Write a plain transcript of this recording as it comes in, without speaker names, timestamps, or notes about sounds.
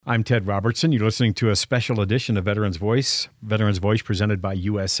I'm Ted Robertson. You're listening to a special edition of Veterans Voice presented by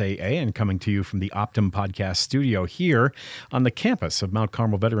USAA and coming to you from the Optum Podcast studio here on the campus of Mount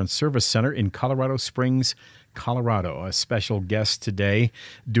Carmel Veterans Service Center in Colorado Springs, Colorado. A special guest today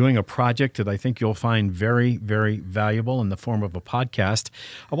doing a project that I think you'll find very, very valuable in the form of a podcast.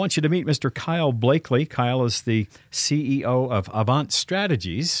 I want you to meet Mr. Kyle Blakely. Kyle is the CEO of Avant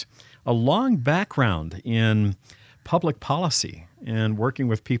Strategies, a long background in public policy and working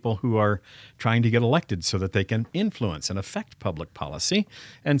with people who are trying to get elected so that they can influence and affect public policy.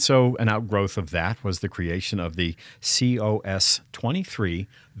 And so an outgrowth of that was the creation of the COS 23,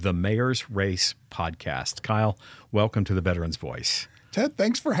 The Mayor's Race podcast. Kyle, welcome to the Veterans Voice. Ted,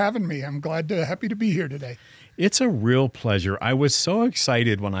 thanks for having me. I'm happy to be here today. It's a real pleasure. I was so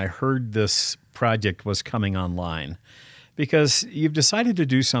excited when I heard this project was coming online, because you've decided to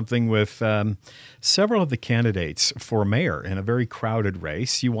do something with several of the candidates for mayor in a very crowded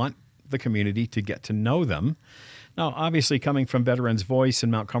race. You want the community to get to know them. Now, obviously, coming from Veterans Voice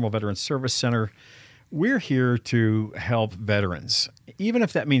and Mount Carmel Veterans Service Center, we're here to help veterans, even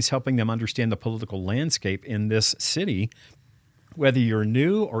if that means helping them understand the political landscape in this city, whether you're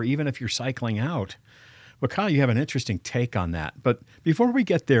new or even if you're cycling out. Well, Kyle, you have an interesting take on that. But before we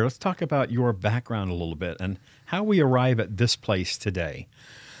get there, let's talk about your background a little bit and how we arrive at this place today.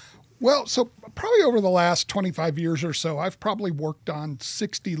 Well, so probably over the last 25 years or so, I've probably worked on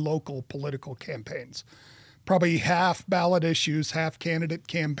 60 local political campaigns, probably half ballot issues, half candidate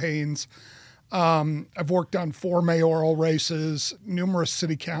campaigns. I've worked on 4 mayoral races, numerous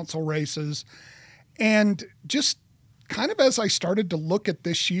city council races. And just kind of as I started to look at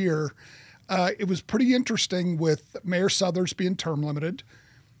this year, it was pretty interesting with Mayor Suthers being term limited,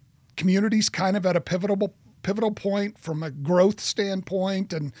 communities kind of at a pivotal point from a growth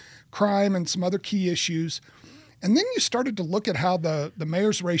standpoint and crime and some other key issues. And then you started to look at how the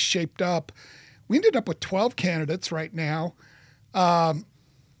mayor's race shaped up. We ended up with 12 candidates right now. 5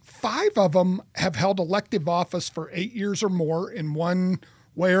 of them have held elective office for 8 years or more in one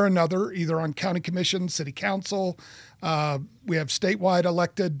way or another, either on county commission, city council. We have statewide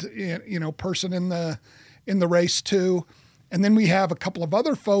elected, person in the race too. And then we have a couple of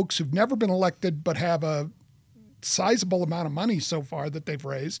other folks who've never been elected but have a sizable amount of money so far that they've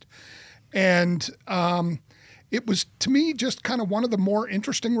raised. And it was, to me, just kind of one of the more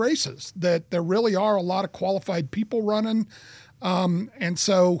interesting races, that there really are a lot of qualified people running. And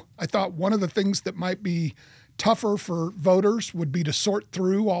so I thought one of the things that might be tougher for voters would be to sort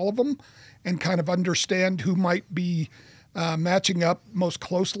through all of them and kind of understand who might be matching up most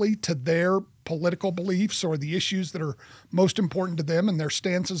closely to their political beliefs or the issues that are most important to them and their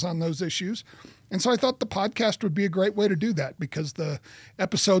stances on those issues. And so I thought the podcast would be a great way to do that, because the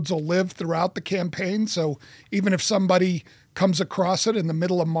episodes will live throughout the campaign. So even if somebody comes across it in the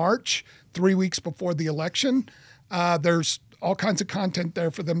middle of March, 3 weeks before the election, there's all kinds of content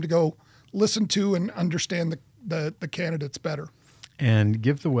there for them to go listen to and understand the candidates better. And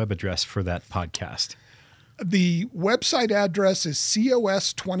give the web address for that podcast. The website address is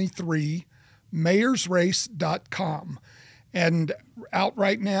cos23mayorsrace.com. And out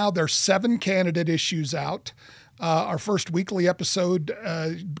right now, there's 7 candidate issues out. Our first weekly episode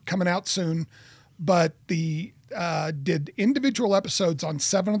coming out soon, but did individual episodes on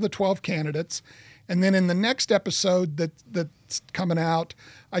 7 of the 12 candidates. And then in the next episode that's coming out,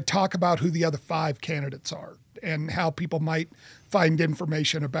 I talk about who the other 5 candidates are and how people might find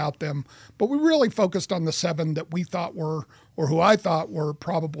information about them. But we really focused on the 7 that we thought were, or who I thought were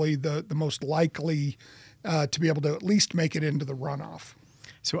probably the most likely to be able to at least make it into the runoff.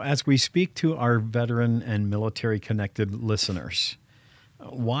 So as we speak to our veteran and military-connected listeners,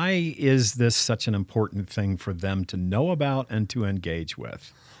 why is this such an important thing for them to know about and to engage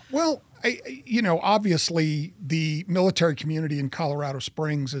with? Well, obviously the military community in Colorado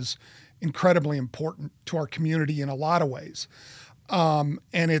Springs is incredibly important to our community in a lot of ways. And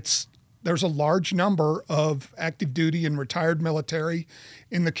there's a large number of active duty and retired military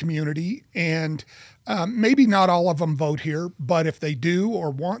in the community. And maybe not all of them vote here, but if they do or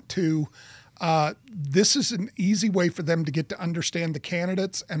want to, this is an easy way for them to get to understand the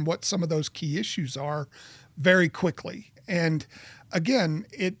candidates and what some of those key issues are very quickly. And again,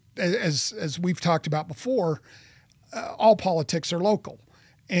 as we've talked about before, all politics are local.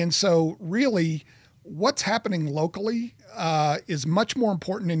 And so really what's happening locally is much more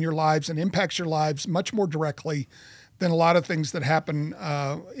important in your lives and impacts your lives much more directly than a lot of things that happen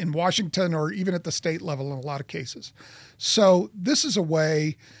in Washington or even at the state level in a lot of cases. So this is a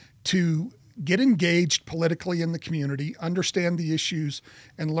way to get engaged politically in the community, understand the issues,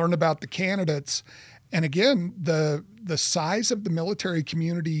 and learn about the candidates. And again, the size of the military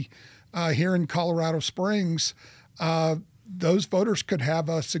community here in Colorado Springs, those voters could have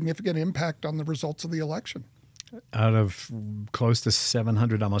a significant impact on the results of the election. Out of close to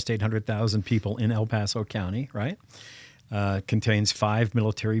 700, almost 800,000 people in El Paso County, right? Contains 5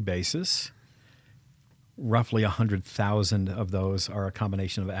 military bases. Roughly 100,000 of those are a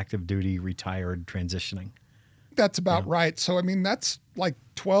combination of active duty, retired, transitioning. That's about right. So, I mean, that's like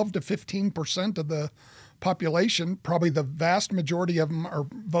 12 to 15% of the population. Probably the vast majority of them are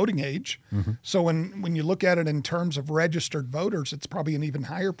voting age. Mm-hmm. So when you look at it in terms of registered voters, it's probably an even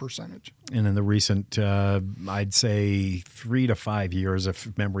higher percentage. And in the recent, I'd say 3 to 5 years,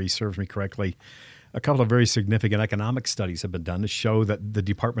 if memory serves me correctly, a couple of very significant economic studies have been done to show that the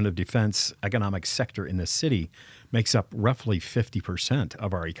Department of Defense economic sector in the city makes up roughly 50%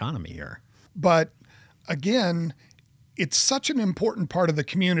 of our economy here. But again, it's such an important part of the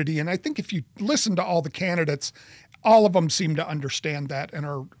community. And I think if you listen to all the candidates, all of them seem to understand that and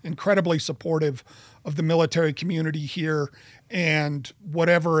are incredibly supportive of the military community here and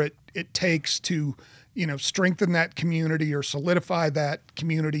whatever it takes to, strengthen that community or solidify that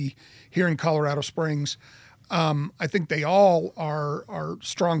community here in Colorado Springs. I think they all are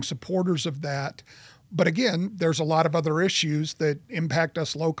strong supporters of that. But again, there's a lot of other issues that impact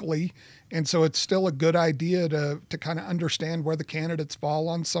us locally. And so it's still a good idea to kind of understand where the candidates fall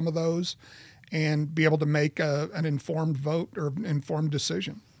on some of those and be able to make an informed vote or informed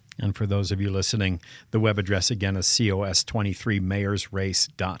decision. And for those of you listening, the web address again is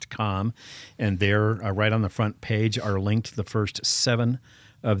cos23mayorsrace.com. And there, right on the front page, are linked the first 7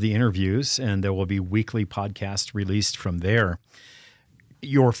 of the interviews, and there will be weekly podcasts released from there.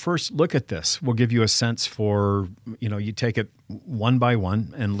 Your first look at this will give you a sense for, you take it one by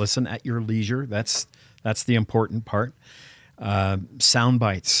one and listen at your leisure. That's the important part. Sound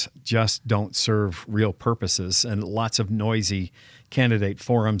bites just don't serve real purposes, and lots of noisy candidate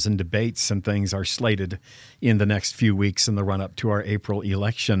forums and debates and things are slated in the next few weeks in the run-up to our April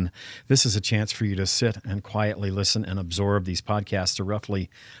election. This is a chance for you to sit and quietly listen and absorb these podcasts to roughly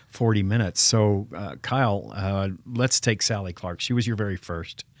 40 minutes. So, Kyle, let's take Sally Clark. She was your very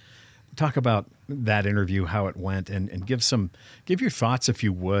first. Talk about that interview, how it went, and give your thoughts, if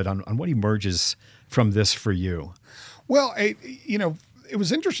you would, on what emerges from this for you. Well, it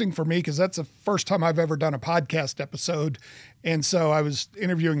was interesting for me because that's the first time I've ever done a podcast episode. And so I was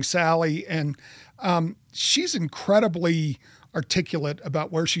interviewing Sally, and she's incredibly articulate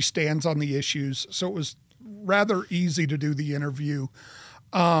about where she stands on the issues. So it was rather easy to do the interview.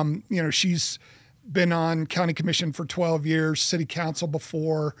 She's been on county commission for 12 years, city council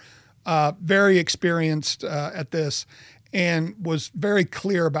before, very experienced at this, and was very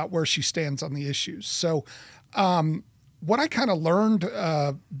clear about where she stands on the issues. So what I kind of learned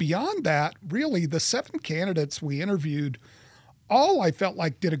beyond that, really, the 7 candidates we interviewed, all I felt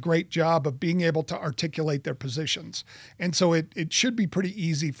like did a great job of being able to articulate their positions. And so it should be pretty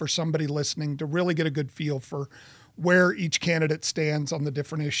easy for somebody listening to really get a good feel for where each candidate stands on the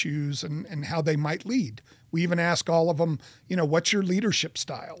different issues and how they might lead. We even ask all of them, what's your leadership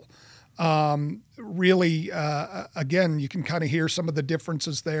style? Again, you can kind of hear some of the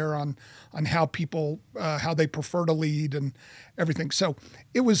differences there on how people, how they prefer to lead and everything. So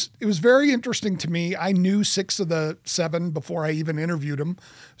it was very interesting to me. I knew 6 of the 7 before I even interviewed them.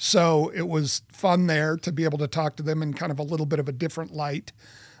 So it was fun there to be able to talk to them in kind of a little bit of a different light,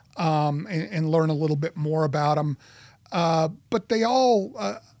 and learn a little bit more about them. But they all,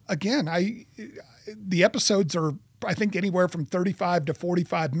 the episodes are, I think, anywhere from 35 to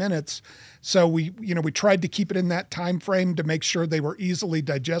 45 minutes. So we tried to keep it in that time frame to make sure they were easily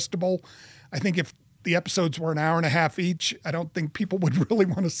digestible. I think if the episodes were an hour and a half each, I don't think people would really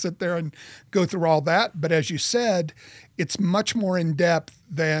want to sit there and go through all that. But as you said, it's much more in depth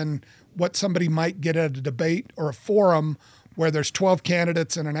than what somebody might get at a debate or a forum where there's 12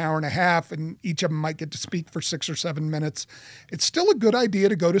 candidates in an hour and a half and each of them might get to speak for 6 or 7 minutes. It's still a good idea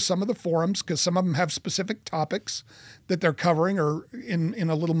to go to some of the forums because some of them have specific topics that they're covering or in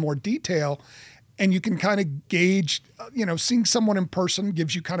a little more detail. And you can kind of gauge, seeing someone in person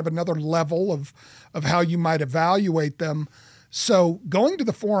gives you kind of another level of how you might evaluate them. So going to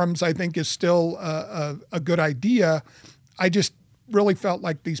the forums, I think, is still a good idea. I just really felt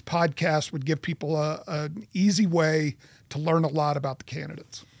like these podcasts would give people an easy way to learn a lot about the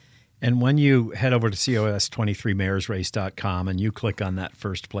candidates. And when you head over to cos23mayorsrace.com and you click on that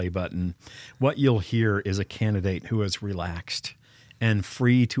first play button, what you'll hear is a candidate who is relaxed and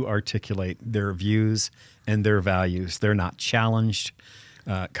free to articulate their views and their values. They're not challenged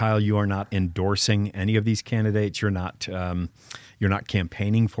Kyle, you are not endorsing any of these candidates. You're not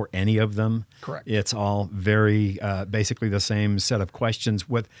campaigning for any of them. Correct. It's all very basically the same set of questions.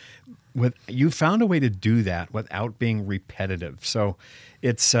 With you found a way to do that without being repetitive. So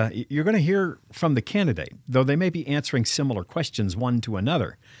it's you're going to hear from the candidate, though they may be answering similar questions one to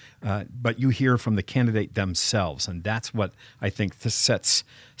another. But you hear from the candidate themselves, and that's what I think this sets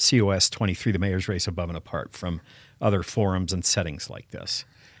COS 23, the mayor's race, above and apart from other forums and settings like this.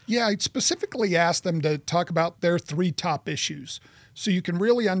 Yeah, I specifically asked them to talk about their 3 top issues so you can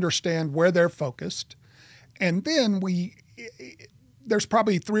really understand where they're focused. And then there's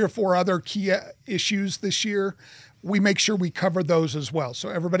probably 3 or 4 other key issues this year. We make sure we cover those as well so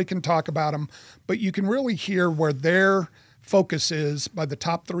everybody can talk about them, but you can really hear where their focus is by the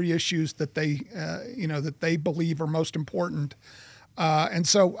top 3 issues that they believe are most important. And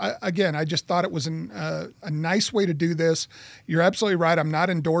so, again, I just thought it was a nice way to do this. You're absolutely right. I'm not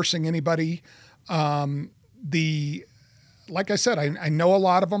endorsing anybody. Like I said, I know a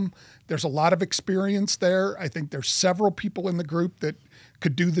lot of them. There's a lot of experience there. I think there's several people in the group that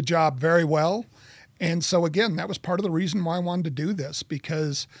could do the job very well. And so, again, that was part of the reason why I wanted to do this,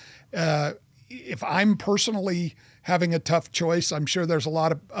 because if I'm personally having a tough choice, I'm sure there's a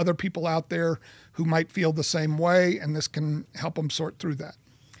lot of other people out there who might feel the same way, and this can help them sort through that.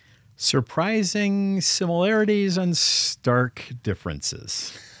 Surprising similarities and stark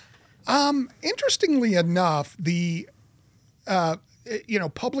differences. Interestingly enough, the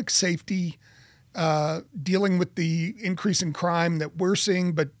public safety, dealing with the increase in crime that we're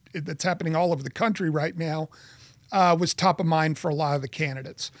seeing, but that's happening all over the country right now, was top of mind for a lot of the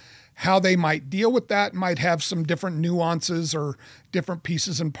candidates. How they might deal with that might have some different nuances or different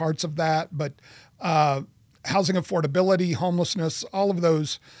pieces and parts of that, but housing affordability, homelessness, all of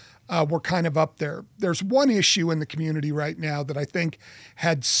those were kind of up there. There's one issue in the community right now that I think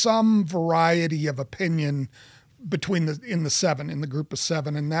had some variety of opinion in the group of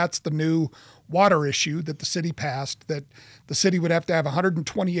 7, and that's the new water issue that the city passed, that the city would have to have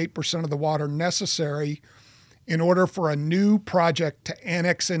 128% of the water necessary in order for a new project to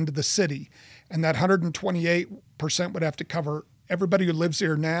annex into the city. And that 128% would have to cover everybody who lives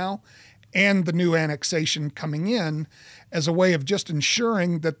here now and the new annexation coming in, as a way of just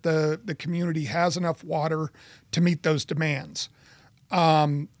ensuring that the community has enough water to meet those demands.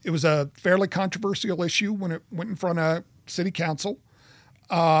 It was a fairly controversial issue when it went in front of city council.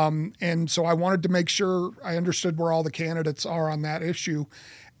 And so I wanted to make sure I understood where all the candidates are on that issue.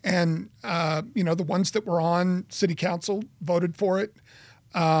 And, the ones that were on city council voted for it.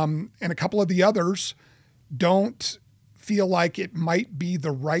 And a couple of the others don't feel like it might be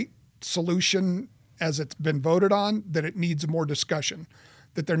the right solution as it's been voted on, that it needs more discussion,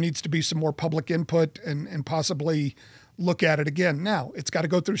 that there needs to be some more public input and possibly look at it again. Now, it's got to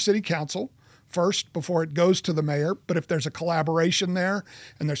go through city council first before it goes to the mayor. But if there's a collaboration there,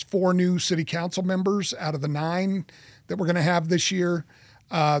 and there's 4 new city council members out of the 9 that we're going to have this year,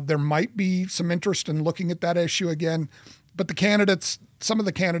 there might be some interest in looking at that issue again. But some of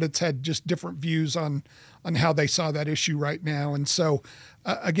the candidates had just different views on how they saw that issue right now. And so,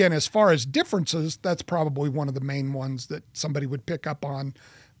 again, as far as differences, that's probably one of the main ones that somebody would pick up on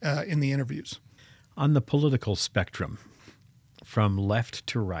in the interviews. On the political spectrum, from left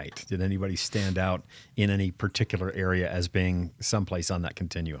to right, did anybody stand out in any particular area as being someplace on that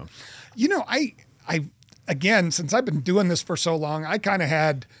continuum? Again, since I've been doing this for so long, I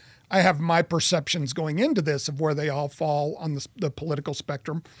have my perceptions going into this of where they all fall on the political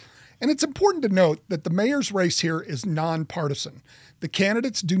spectrum. And it's important to note that the mayor's race here is nonpartisan. The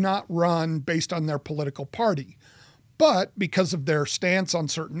candidates do not run based on their political party. But because of their stance on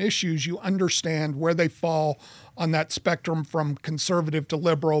certain issues, you understand where they fall on that spectrum from conservative to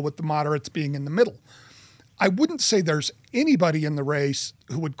liberal, with the moderates being in the middle. I wouldn't say there's anybody in the race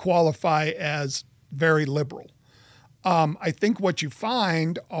who would qualify as very liberal. I think what you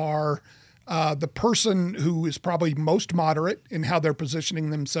find are the person who is probably most moderate in how they're positioning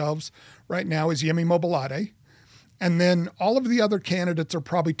themselves right now is Yemi Mobolade. And then all of the other candidates are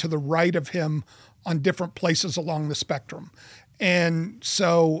probably to the right of him on different places along the spectrum. And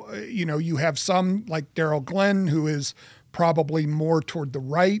so, you have some like Darrell Glenn, who is probably more toward the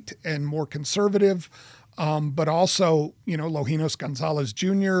right and more conservative, but also, Lojinos Gonzalez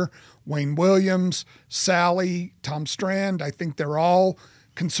Jr., Wayne Williams, Sally, Tom Strand. I think they're all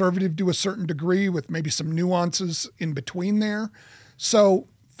conservative to a certain degree, with maybe some nuances in between there. So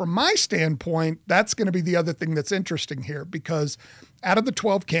from my standpoint, that's going to be the other thing that's interesting here, because out of the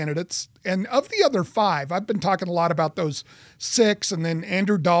 12 candidates, and of the other 5, I've been talking a lot about those 6, and then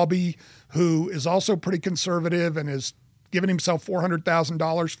Andrew Dalby, who is also pretty conservative and is giving himself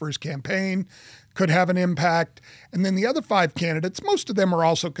 $400,000 for his campaign could have an impact. And then the other 5 candidates, most of them are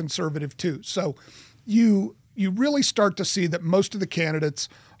also conservative too. So you really start to see that most of the candidates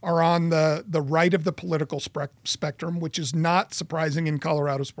are on the right of the political spectrum, which is not surprising in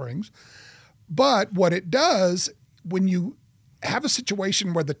Colorado Springs. But what it does, when you have a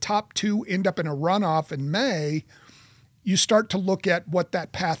situation where the top 2 end up in a runoff in May, you start to look at what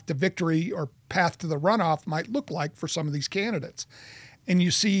that path to victory or path to the runoff might look like for some of these candidates. And you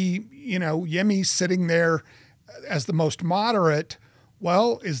see, Yemi sitting there as the most moderate.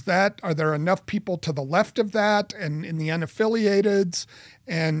 Well, are there enough people to the left of that and in the unaffiliateds?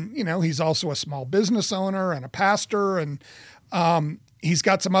 And, he's also a small business owner and a pastor, and he's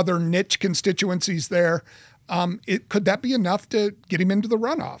got some other niche constituencies there. Could that be enough to get him into the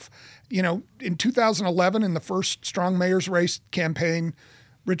runoff? In 2011, in the first Strong Mayor's Race campaign,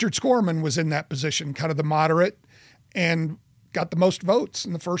 Richard Skorman was in that position, kind of the moderate, and got the most votes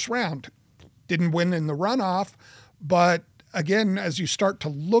in the first round. Didn't win in the runoff, but again, as you start to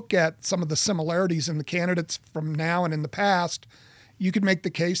look at some of the similarities in the candidates from now and in the past, you could make the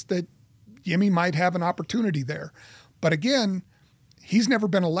case that Yemi might have an opportunity there. But again, he's never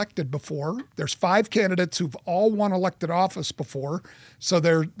been elected before. There's 5 candidates who've all won elected office before, so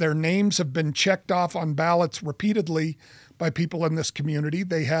their names have been checked off on ballots repeatedly by people in this community.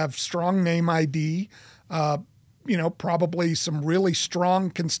 They have strong name ID, probably some really strong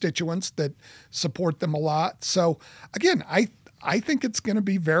constituents that support them a lot. So again, I think it's going to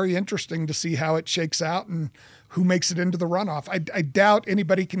be very interesting to see how it shakes out and who makes it into the runoff. I doubt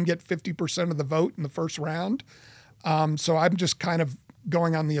anybody can get 50% of the vote in the first round. So I'm just kind of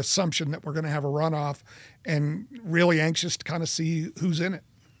going on the assumption that we're going to have a runoff and really anxious to kind of see who's in it.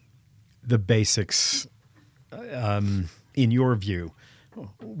 The basics, in your view,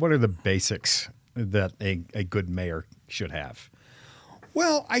 what are the basics that a good mayor should have?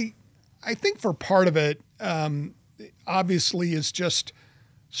 Well, I think for part of it, obviously, is just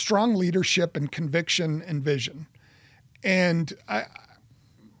strong leadership and conviction and vision. And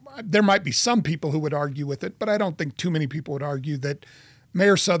there might be some people who would argue with it, but I don't think too many people would argue that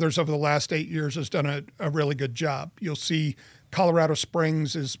Mayor Suthers over the last 8 years has done a really good job. You'll see Colorado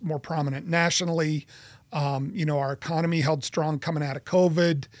Springs is more prominent nationally. Our economy held strong coming out of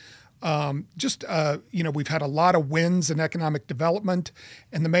COVID. We've had a lot of wins in economic development,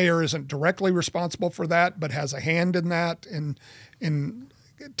 and the mayor isn't directly responsible for that, but has a hand in that in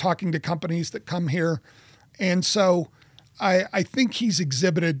talking to companies that come here. And so I think he's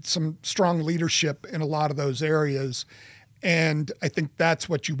exhibited some strong leadership in a lot of those areas. And I think that's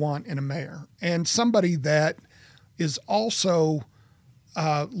what you want in a mayor. And somebody that is also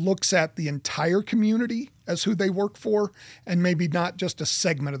looks at the entire community as who they work for, and maybe not just a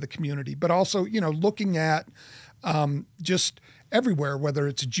segment of the community, but also, looking at just everywhere, whether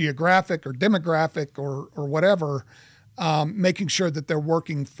it's geographic or demographic or whatever, making sure that they're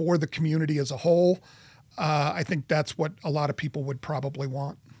working for the community as a whole. I think that's what a lot of people would probably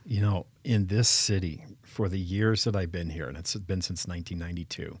want. In this city, for the years that I've been here, and it's been since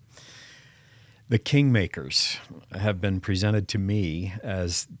 1992, the kingmakers have been presented to me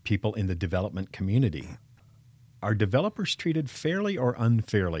as people in the development community. Are developers treated fairly or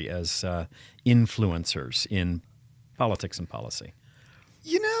unfairly as influencers in politics and policy?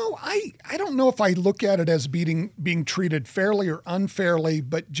 I don't know if I look at it as being treated fairly or unfairly,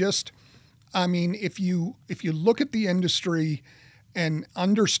 but just, if you look at the industry and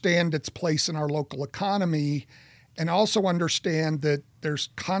understand its place in our local economy, and also understand that there's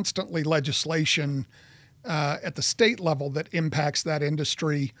constantly legislation at the state level that impacts that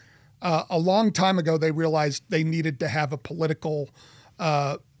industry. A long time ago, they realized they needed to have a political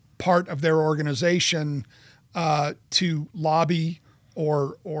part of their organization to lobby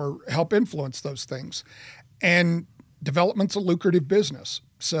or help influence those things. And development's a lucrative business.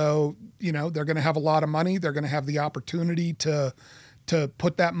 So, they're going to have a lot of money. They're going to have the opportunity to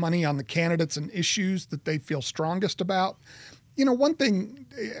put that money on the candidates and issues that they feel strongest about. One thing,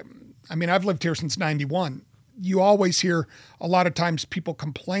 I've lived here since 91. You always hear a lot of times people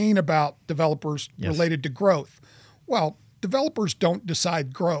complain about developers related to growth. Well, developers don't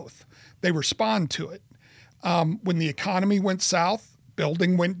decide growth. They respond to it. When the economy went south,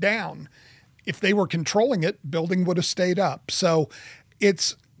 building went down. If they were controlling it, building would have stayed up. So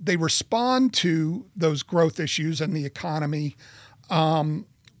they respond to those growth issues and the economy.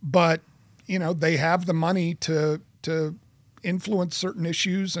 But they have the money to influence certain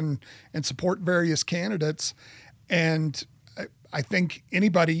issues and support various candidates. And I think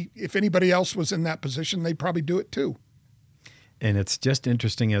if anybody else was in that position, they'd probably do it too. And it's just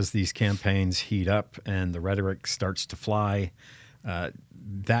interesting as these campaigns heat up and the rhetoric starts to fly.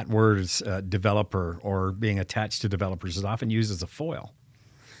 That word, developer or being attached to developers, is often used as a foil.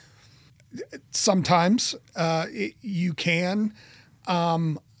 Sometimes you can.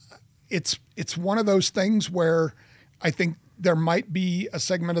 It's one of those things where I think there might be a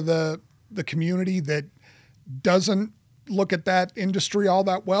segment of the community that doesn't look at that industry all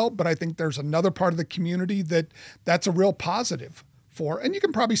that well, but I think there's another part of the community that's a real positive for, and you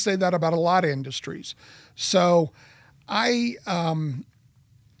can probably say that about a lot of industries. So it's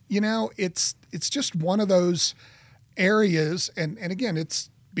just one of those areas, and again, it's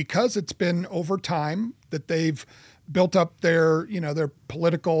because it's been over time that they've built up their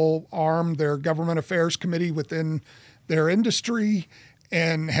political arm, their government affairs committee within their industry,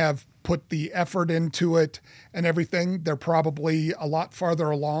 and have put the effort into it and everything. They're probably a lot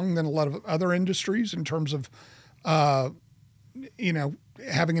farther along than a lot of other industries in terms of, having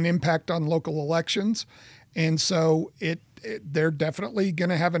an impact on local elections. And so they're definitely going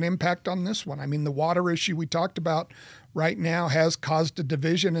to have an impact on this one. I mean, the water issue we talked about right now has caused a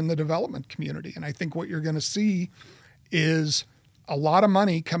division in the development community. And I think what you're going to see is a lot of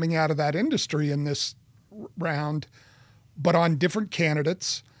money coming out of that industry in this round, but on different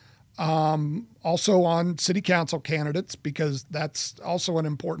candidates, also on city council candidates, because that's also an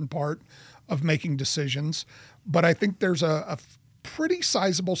important part of making decisions. But I think there's a pretty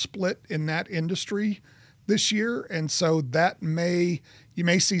sizable split in that industry this year. And so you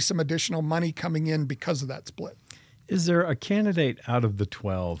may see some additional money coming in because of that split. Is there a candidate out of the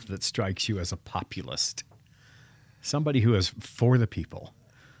 12 that strikes you as a populist? Somebody who is for the people?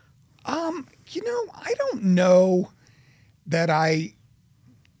 I don't know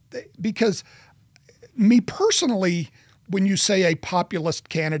because me personally, when you say a populist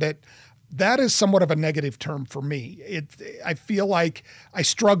candidate, that is somewhat of a negative term for me. I feel like I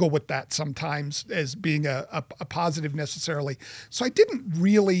struggle with that sometimes as being a positive necessarily. So I didn't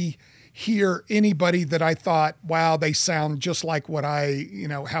really hear anybody that I thought, wow, they sound just like what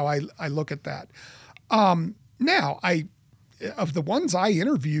how I look at that. Now, of the ones I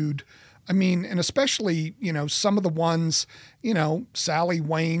interviewed, I mean, and especially, some of the ones, Sally,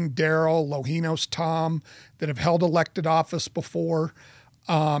 Wayne, Daryl, Lohinos, Tom, that have held elected office before,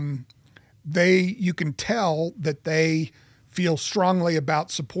 you can tell that they feel strongly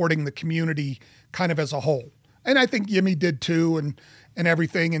about supporting the community kind of as a whole. And I think Yimmy did too, and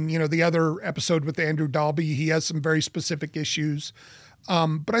everything. And, the other episode with Andrew Dalby, he has some very specific issues.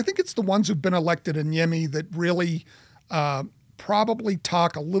 But I think it's the ones who've been elected in Yimmy that really probably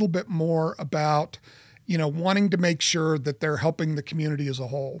talk a little bit more about, wanting to make sure that they're helping the community as a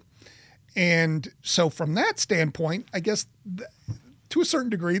whole. And so from that standpoint, I guess to a certain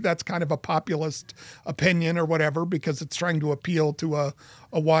degree, that's kind of a populist opinion or whatever, because it's trying to appeal to a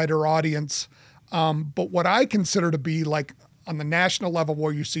wider audience. But what I consider to be like on the national level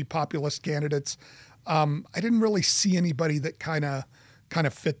where you see populist candidates, I didn't really see anybody that kind of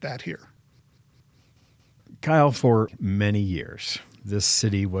fit that here. Kyle, for many years, this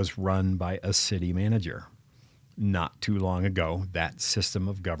city was run by a city manager. Not too long ago, that system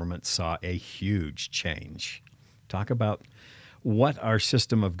of government saw a huge change. Talk about what our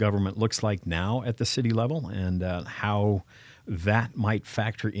system of government looks like now at the city level and how that might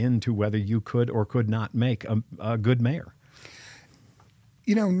factor into whether you could or could not make a good mayor.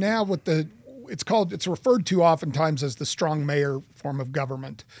 Now with it's referred to oftentimes as the strong mayor form of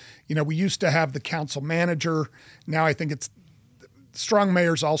government. We used to have the council manager. Now I think strong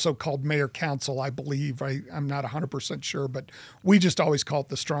mayor is also called mayor council, I believe. I'm not 100% sure, but we just always call it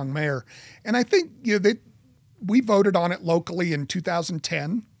the strong mayor. And I think we voted on it locally in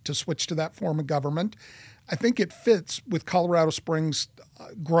 2010 to switch to that form of government. I think it fits with Colorado Springs'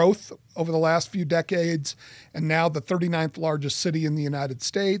 growth over the last few decades, and now the 39th largest city in the United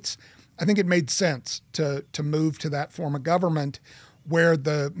States. I think it made sense to move to that form of government where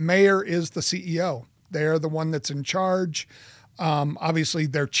the mayor is the CEO. They're the one that's in charge. Obviously,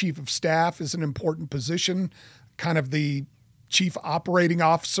 their chief of staff is an important position, kind of the chief operating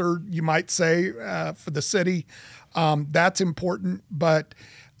officer, you might say, for the city. That's important. But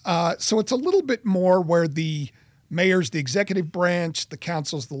so it's a little bit more where the mayor's the executive branch, the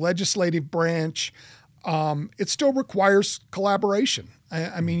council's the legislative branch. It still requires collaboration.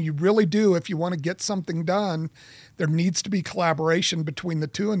 I mean, you really do. If you want to get something done, there needs to be collaboration between the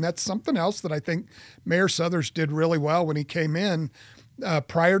two. And that's something else that I think Mayor Suthers did really well when he came in.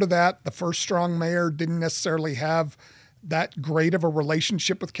 Prior to that, the first strong mayor didn't necessarily have that great of a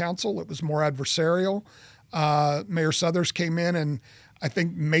relationship with council. It was more adversarial. Mayor Suthers came in and I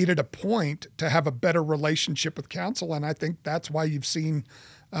think, made it a point to have a better relationship with council. And I think that's why you've seen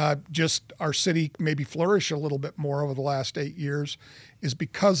just our city maybe flourish a little bit more over the last 8 years, is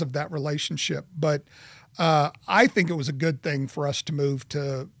because of that relationship. But I think it was a good thing for us to move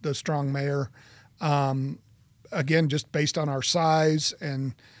to the strong mayor. Again, just based on our size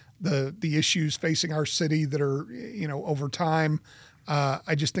and the issues facing our city that are, over time.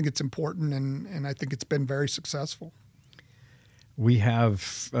 I just think it's important, and I think it's been very successful. We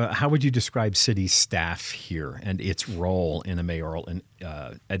have, how would you describe city staff here and its role in a mayoral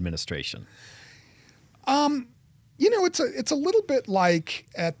administration? It's a little bit like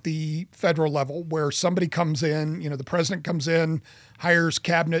at the federal level, where somebody comes in, the president comes in, hires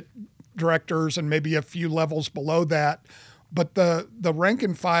cabinet directors and maybe a few levels below that. But the rank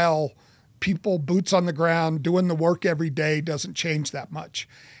and file people, boots on the ground, doing the work every day doesn't change that much.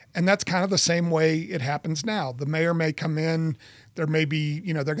 And that's kind of the same way it happens now. The mayor may come in, there may be,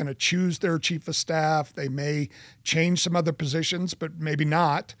 they're going to choose their chief of staff. They may change some other positions, but maybe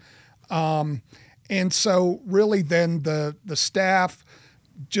not. And so really then the staff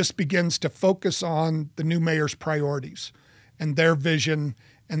just begins to focus on the new mayor's priorities and their vision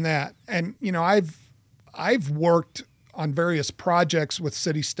and that. And, I've worked on various projects with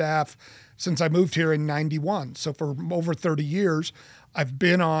city staff since I moved here in 91. So for over 30 years, I've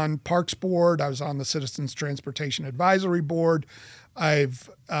been on Parks Board. I was on the Citizens Transportation Advisory Board. I've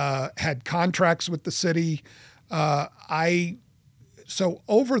had contracts with the city. So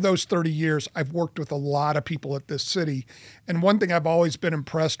over those 30 years, I've worked with a lot of people at this city. And one thing I've always been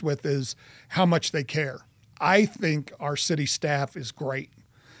impressed with is how much they care. I think our city staff is great.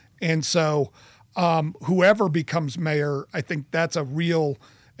 And so whoever becomes mayor, I think that's a real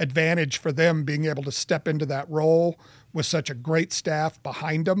advantage for them, being able to step into that role with such a great staff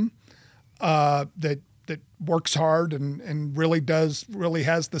behind them that works hard and really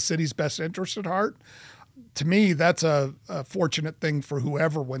has the city's best interest at heart. To me, that's a fortunate thing for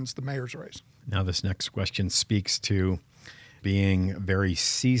whoever wins the mayor's race. Now, this next question speaks to being very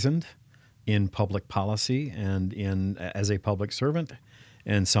seasoned in public policy and as a public servant,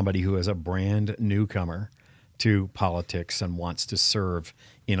 and somebody who is a brand newcomer to politics and wants to serve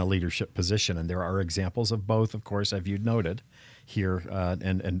in a leadership position. And there are examples of both, of course, as you'd noted here,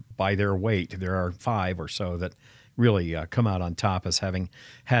 and by their weight, there are 5 or so that really come out on top as having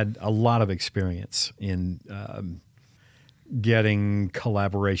had a lot of experience in getting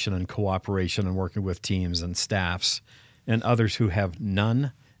collaboration and cooperation and working with teams and staffs, and others who have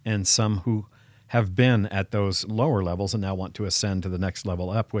none, and some who have been at those lower levels and now want to ascend to the next level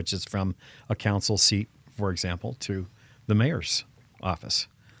up, which is from a council seat, for example, to the mayor's office.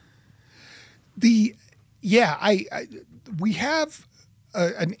 We have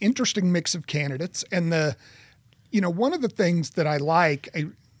an interesting mix of candidates, and one of the things that I like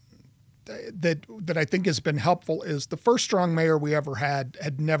that I think has been helpful is the first strong mayor we ever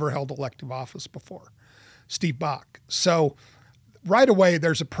had never held elective office before, Steve Bach. So right away,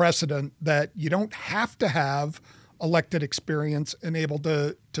 there's a precedent that you don't have to have elected experience and able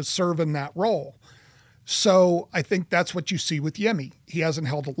to serve in that role. So I think that's what you see with Yemi. He hasn't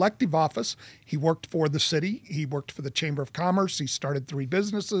held elective office. He worked for the city. He worked for the Chamber of Commerce. He started 3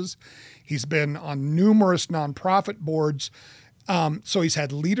 businesses. He's been on numerous nonprofit boards. So he's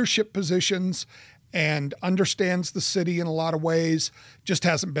had leadership positions and understands the city in a lot of ways, just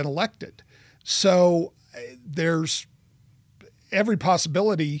hasn't been elected. So there's every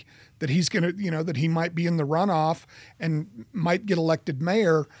possibility that he's going to, that he might be in the runoff and might get elected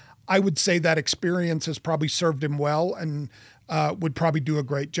mayor. I would say that experience has probably served him well and would probably do a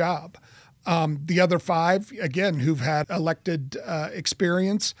great job. The other 5, again, who've had elected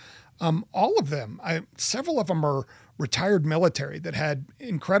experience, all of them, several of them are retired military that had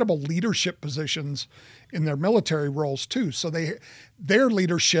incredible leadership positions in their military roles too. So their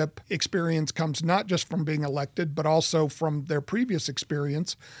leadership experience comes not just from being elected, but also from their previous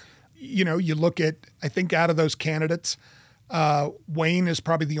experience. You look at, I think out of those candidates, Wayne is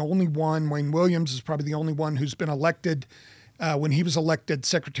probably the only one. Wayne Williams is probably the only one who's been elected. When he was elected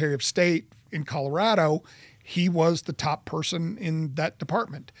Secretary of State in Colorado, he was the top person in that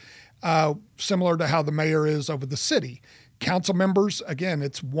department, similar to how the mayor is over the city. Council members, again,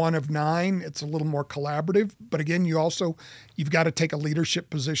 it's 1 of 9. It's a little more collaborative. But again, you've got to take a leadership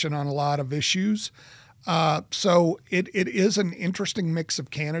position on a lot of issues. So it is an interesting mix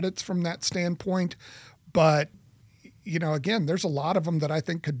of candidates from that standpoint. But again, there's a lot of them that I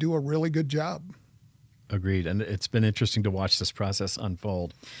think could do a really good job. Agreed. And it's been interesting to watch this process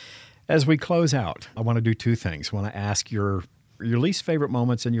unfold. As we close out, I want to do 2 things. I want to ask your least favorite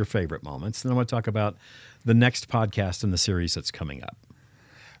moments and your favorite moments. Then I want to talk about the next podcast in the series that's coming up.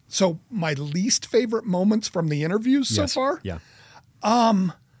 So my least favorite moments from the interviews so far? Yeah.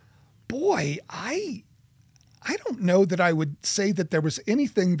 Boy, I don't know that I would say that there was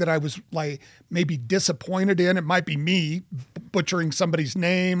anything that I was like maybe disappointed in. It might be me butchering somebody's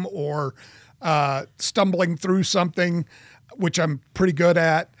name or stumbling through something, which I'm pretty good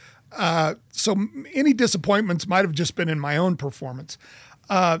at. So any disappointments might have just been in my own performance.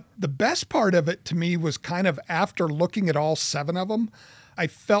 The best part of it to me was kind of after looking at all 7 of them, I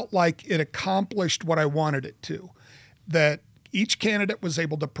felt like it accomplished what I wanted it to, that each candidate was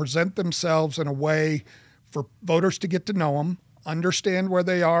able to present themselves in a way for voters to get to know them, understand where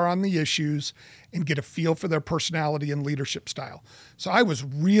they are on the issues, and get a feel for their personality and leadership style. So I was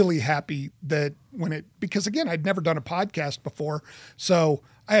really happy that because again, I'd never done a podcast before, so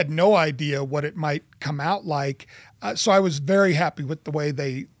I had no idea what it might come out like. So I was very happy with the way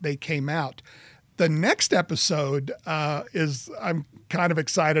they came out. The next episode I'm kind of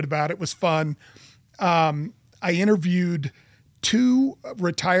excited about. It was fun. I interviewed 2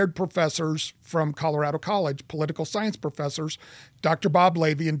 retired professors from Colorado College, political science professors, Dr. Bob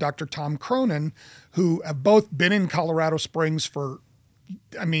Levy and Dr. Tom Cronin, who have both been in Colorado Springs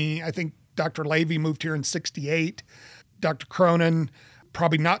I think Dr. Levy moved here in 1968. Dr. Cronin,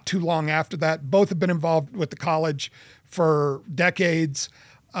 probably not too long after that. Both have been involved with the college for decades.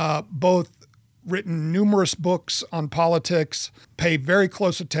 Both written numerous books on politics, pay very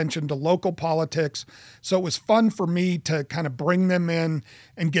close attention to local politics. So it was fun for me to kind of bring them in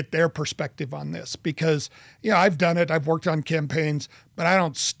and get their perspective on this because, I've done it. I've worked on campaigns, but I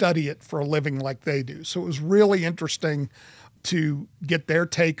don't study it for a living like they do. So it was really interesting to get their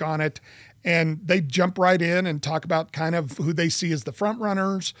take on it. And they jump right in and talk about kind of who they see as the front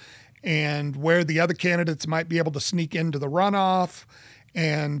runners and where the other candidates might be able to sneak into the runoff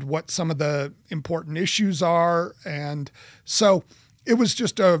and what some of the important issues are. And so it was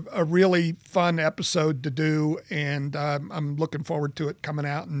just a really fun episode to do, and I'm looking forward to it coming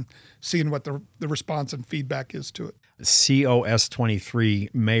out and seeing what the response and feedback is to it.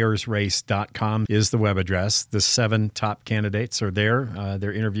 COS23mayorsrace.com is the web address. The 7 top candidates are there.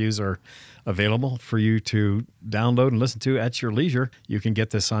 Their interviews are available for you to download and listen to at your leisure. You can get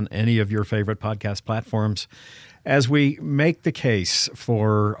this on any of your favorite podcast platforms. As we make the case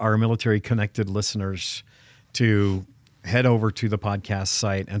for our military-connected listeners to head over to the podcast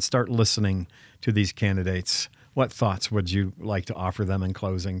site and start listening to these candidates, what thoughts would you like to offer them in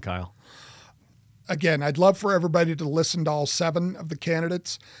closing, Kyle? Again, I'd love for everybody to listen to all 7 of the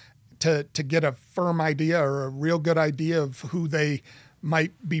candidates to get a firm idea or a real good idea of who they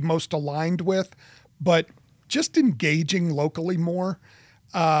might be most aligned with, but just engaging locally more.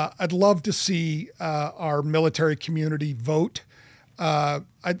 I'd love to see our military community vote.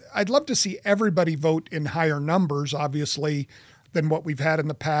 I'd love to see everybody vote in higher numbers, obviously, than what we've had in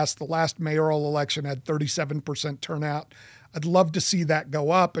the past. The last mayoral election had 37% turnout. I'd love to see that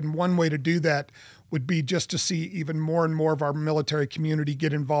go up. And one way to do that would be just to see even more and more of our military community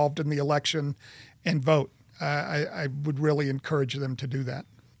get involved in the election and vote. I would really encourage them to do that.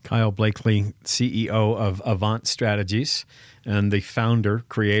 Kyle Blakely, CEO of Avant Strategies and the founder,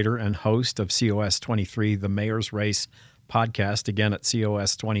 creator, and host of COS23, the Mayor's Race podcast, again at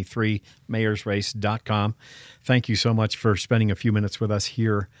COS23mayorsrace.com. Thank you so much for spending a few minutes with us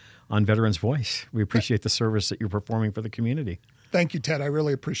here on Veterans Voice. We appreciate the service that you're performing for the community. Thank you, Ted. I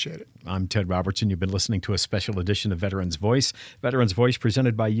really appreciate it. I'm Ted Robertson. You've been listening to a special edition of Veterans Voice. Veterans Voice,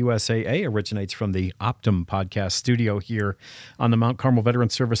 presented by USAA, originates from the Optum podcast studio here on the Mount Carmel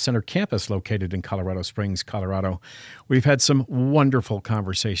Veterans Service Center campus located in Colorado Springs, Colorado. We've had some wonderful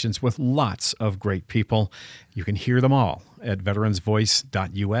conversations with lots of great people. You can hear them all at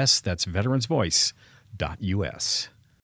veteransvoice.us. That's veteransvoice.us.